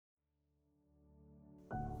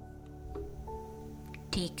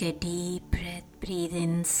Take a deep breath, breathe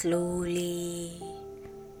in slowly.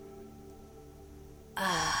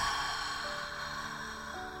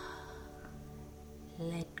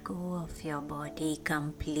 Let go of your body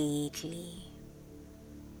completely.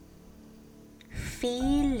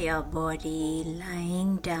 Feel your body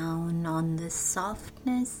lying down on the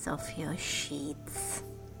softness of your sheets.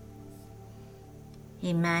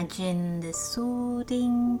 Imagine the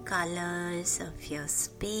soothing colors of your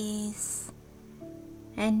space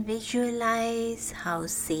and visualize how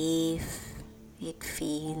safe it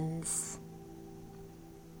feels.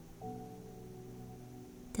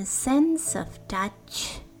 The sense of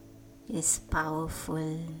touch is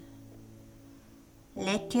powerful.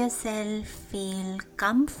 Let yourself feel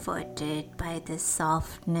comforted by the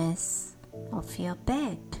softness of your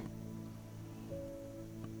bed.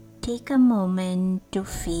 Take a moment to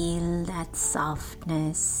feel that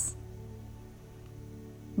softness.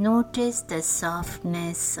 Notice the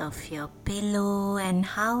softness of your pillow and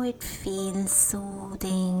how it feels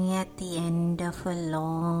soothing at the end of a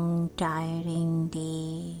long, tiring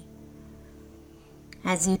day.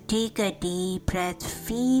 As you take a deep breath,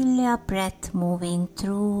 feel your breath moving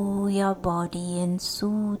through your body and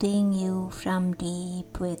soothing you from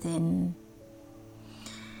deep within.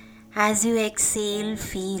 As you exhale,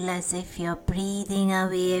 feel as if you're breathing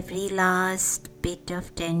away every last bit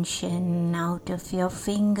of tension out of your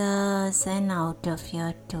fingers and out of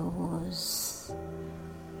your toes.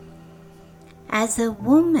 As a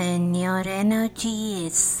woman, your energy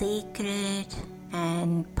is sacred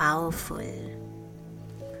and powerful.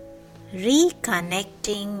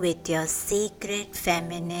 Reconnecting with your sacred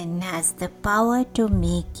feminine has the power to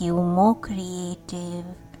make you more creative,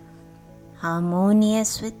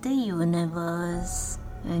 harmonious with the universe,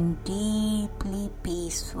 and deeply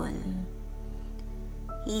peaceful.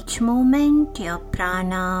 Each moment your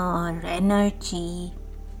prana or energy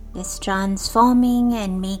is transforming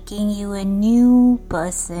and making you a new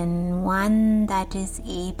person, one that is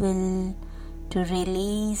able to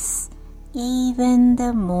release even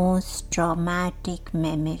the most traumatic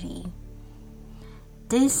memory.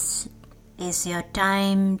 This is your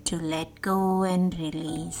time to let go and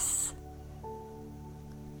release.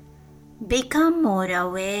 Become more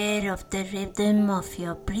aware of the rhythm of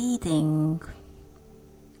your breathing.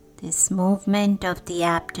 This movement of the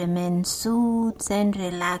abdomen soothes and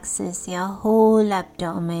relaxes your whole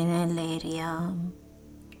abdominal area.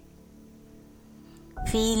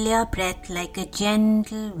 Feel your breath like a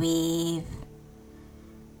gentle wave.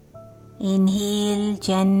 Inhale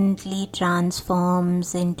gently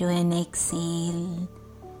transforms into an exhale.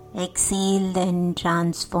 Exhale then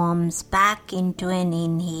transforms back into an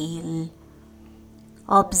inhale.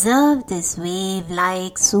 Observe this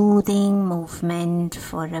wave-like soothing movement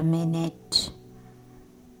for a minute.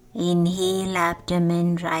 Inhale,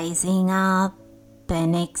 abdomen rising up,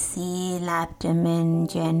 and exhale, abdomen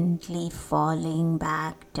gently falling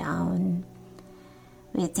back down.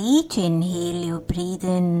 With each inhale, you breathe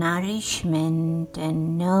in nourishment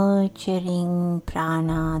and nurturing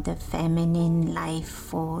prana, the feminine life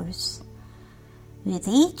force. With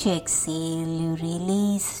each exhale, you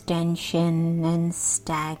release tension and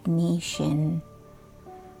stagnation.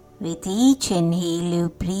 With each inhale, you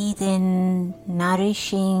breathe in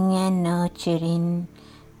nourishing and nurturing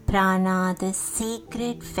prana, the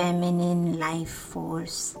sacred feminine life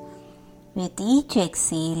force. With each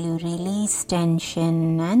exhale, you release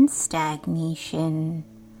tension and stagnation.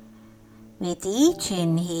 With each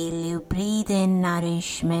inhale, you breathe in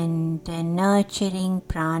nourishment and nurturing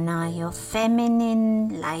prana, your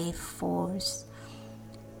feminine life force.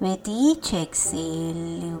 With each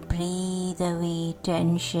exhale, you breathe away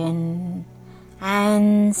tension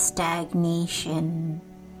and stagnation.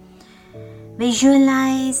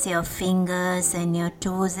 Visualize your fingers and your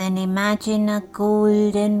toes and imagine a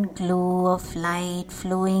golden glow of light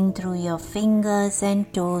flowing through your fingers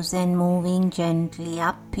and toes and moving gently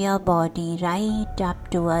up your body, right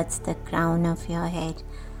up towards the crown of your head.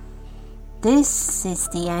 This is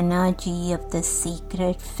the energy of the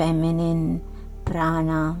secret feminine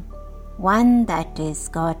prana, one that has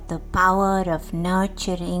got the power of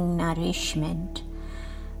nurturing nourishment.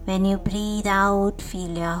 When you breathe out,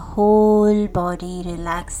 feel your whole body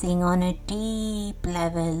relaxing on a deep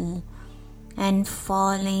level and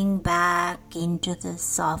falling back into the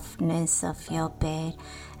softness of your bed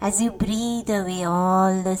as you breathe away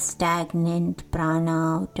all the stagnant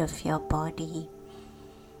prana out of your body.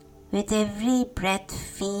 With every breath,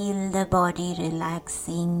 feel the body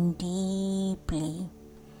relaxing deeply.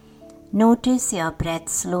 Notice your breath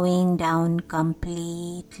slowing down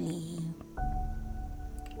completely.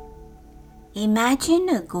 Imagine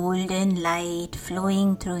a golden light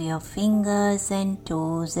flowing through your fingers and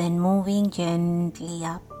toes and moving gently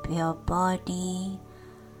up your body,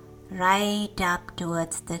 right up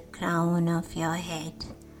towards the crown of your head.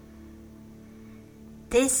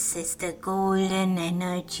 This is the golden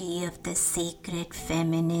energy of the sacred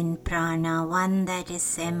feminine prana, one that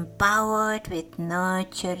is empowered with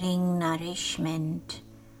nurturing nourishment.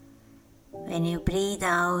 When you breathe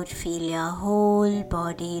out, feel your whole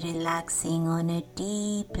body relaxing on a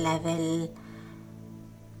deep level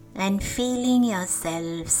and feeling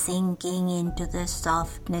yourself sinking into the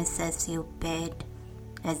softness as you bed,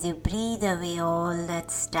 as you breathe away all that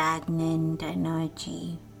stagnant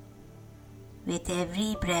energy. With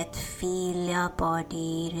every breath, feel your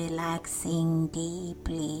body relaxing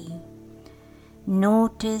deeply.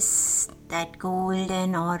 Notice that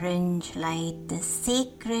golden orange light, the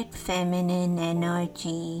sacred feminine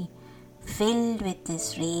energy, filled with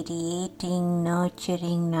this radiating,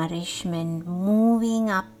 nurturing nourishment, moving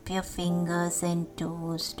up your fingers and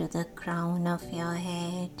toes to the crown of your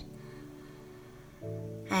head.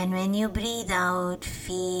 And when you breathe out,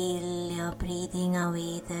 feel you're breathing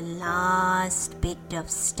away the last bit of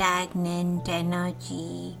stagnant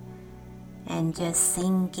energy and just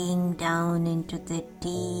sinking down into the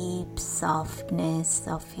deep softness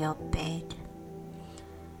of your bed.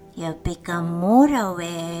 You've become more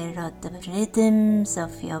aware of the rhythms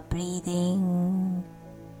of your breathing.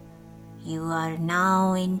 You are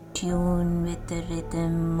now in tune with the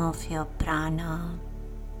rhythm of your prana.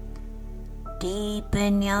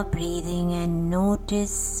 Deepen your breathing and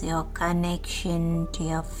notice your connection to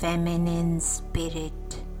your feminine spirit.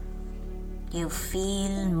 You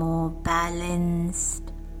feel more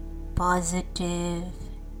balanced, positive,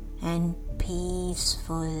 and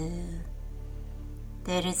peaceful.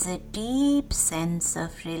 There is a deep sense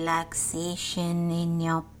of relaxation in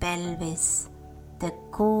your pelvis, the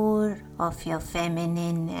core of your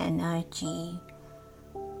feminine energy.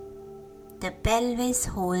 The pelvis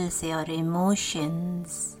holds your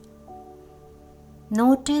emotions.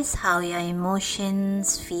 Notice how your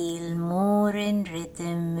emotions feel more in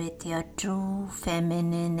rhythm with your true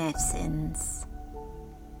feminine essence.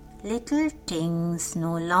 Little things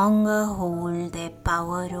no longer hold their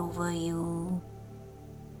power over you.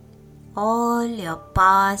 All your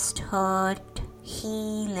past hurt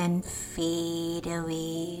heal and fade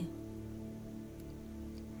away.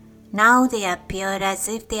 Now they appear as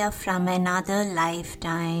if they are from another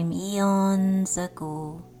lifetime, eons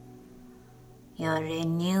ago. You're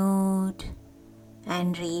renewed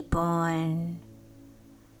and reborn.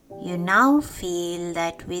 You now feel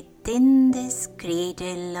that within this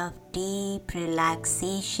cradle of deep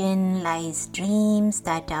relaxation lies dreams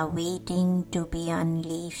that are waiting to be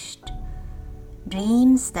unleashed.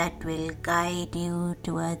 Dreams that will guide you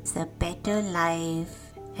towards a better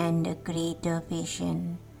life and a greater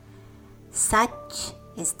vision. Such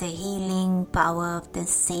is the healing power of the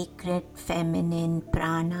sacred feminine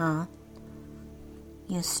prana.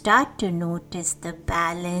 You start to notice the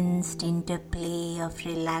balanced interplay of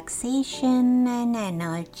relaxation and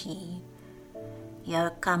energy. You're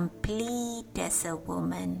complete as a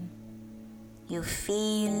woman. You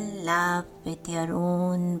feel love with your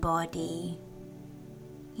own body.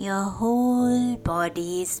 Your whole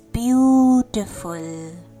body is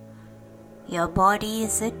beautiful. Your body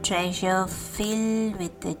is a treasure filled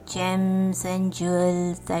with the gems and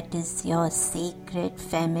jewels that is your sacred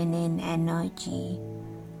feminine energy.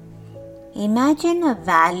 Imagine a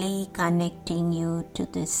valley connecting you to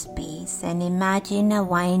this space, and imagine a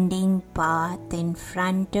winding path in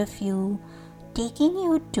front of you, taking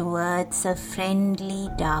you towards a friendly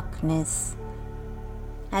darkness.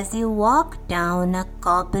 As you walk down a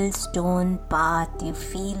cobblestone path, you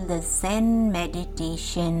feel the Zen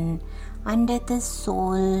meditation under the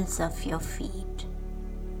soles of your feet.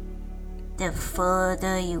 The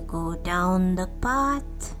further you go down the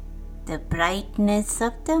path, the brightness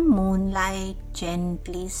of the moonlight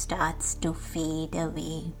gently starts to fade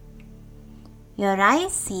away. Your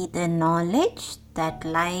eyes see the knowledge that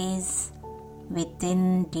lies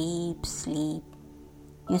within deep sleep.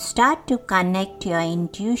 You start to connect your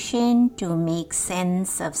intuition to make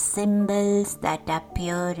sense of symbols that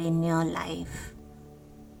appear in your life.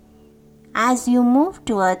 As you move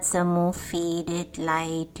towards a more faded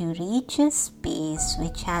light, you reach a space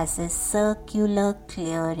which has a circular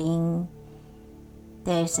clearing.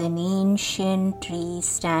 There's an ancient tree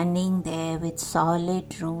standing there with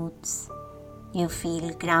solid roots. You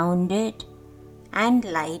feel grounded and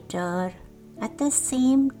lighter at the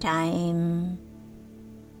same time.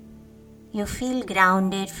 You feel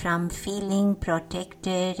grounded from feeling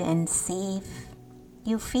protected and safe,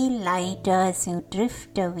 You feel lighter as you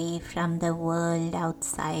drift away from the world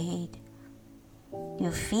outside. You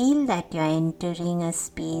feel that you're entering a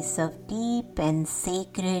space of deep and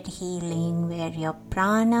sacred healing where your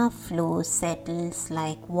prana flow settles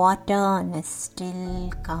like water on a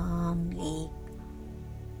still, calm lake.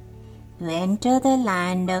 You enter the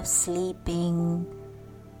land of sleeping.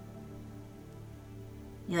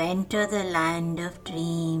 You enter the land of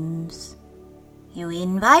dreams. You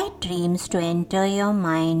invite dreams to enter your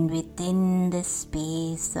mind within the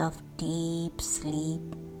space of deep sleep.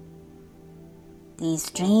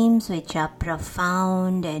 These dreams, which are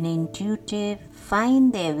profound and intuitive,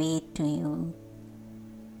 find their way to you.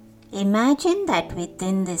 Imagine that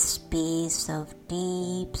within this space of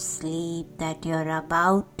deep sleep that you're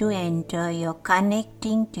about to enter, you're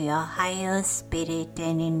connecting to your higher spirit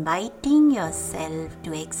and inviting yourself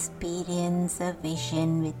to experience a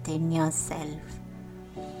vision within yourself.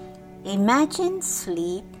 Imagine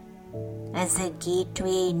sleep as a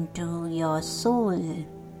gateway into your soul,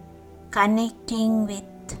 connecting with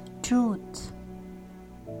truth.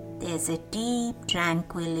 There's a deep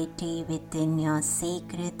tranquility within your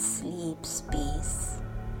sacred sleep space.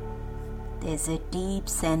 There's a deep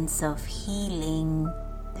sense of healing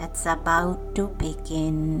that's about to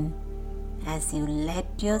begin as you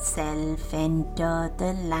let yourself enter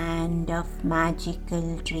the land of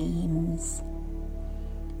magical dreams.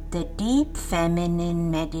 The deep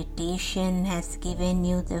feminine meditation has given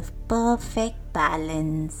you the perfect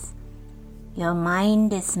balance. Your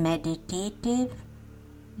mind is meditative.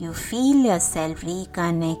 You feel yourself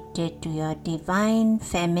reconnected to your divine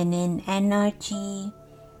feminine energy.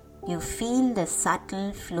 You feel the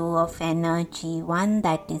subtle flow of energy, one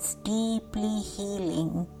that is deeply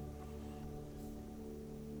healing.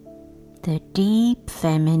 The deep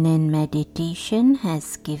feminine meditation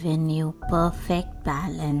has given you perfect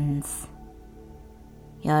balance.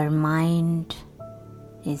 Your mind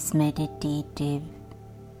is meditative.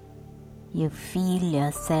 You feel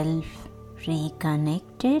yourself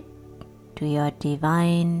reconnected to your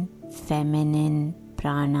divine feminine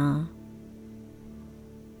prana.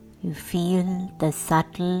 You feel the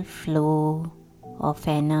subtle flow of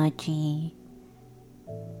energy,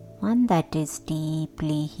 one that is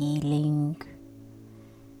deeply healing.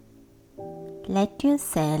 Let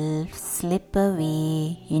yourself slip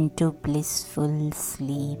away into blissful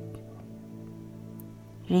sleep.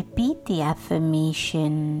 Repeat the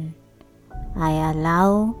affirmation, I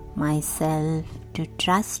allow myself to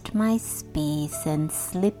trust my space and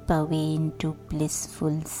slip away into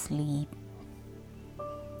blissful sleep.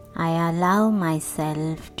 I allow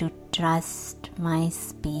myself to trust my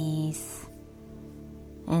space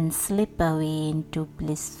and slip away into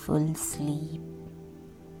blissful sleep.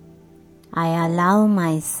 I allow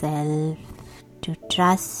myself to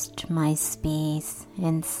trust my space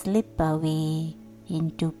and slip away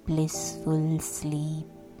into blissful sleep.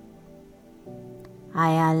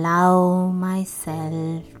 I allow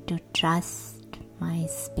myself to trust my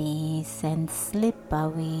space and slip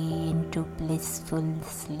away into blissful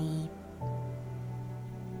sleep.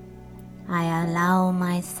 I allow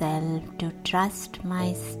myself to trust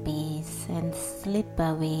my space and slip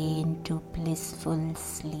away into blissful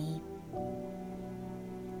sleep.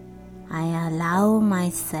 I allow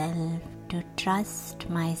myself to trust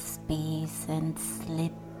my space and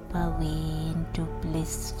slip away into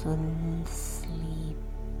blissful sleep.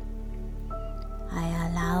 I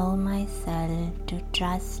allow myself to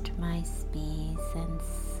trust my space and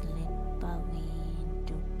slip away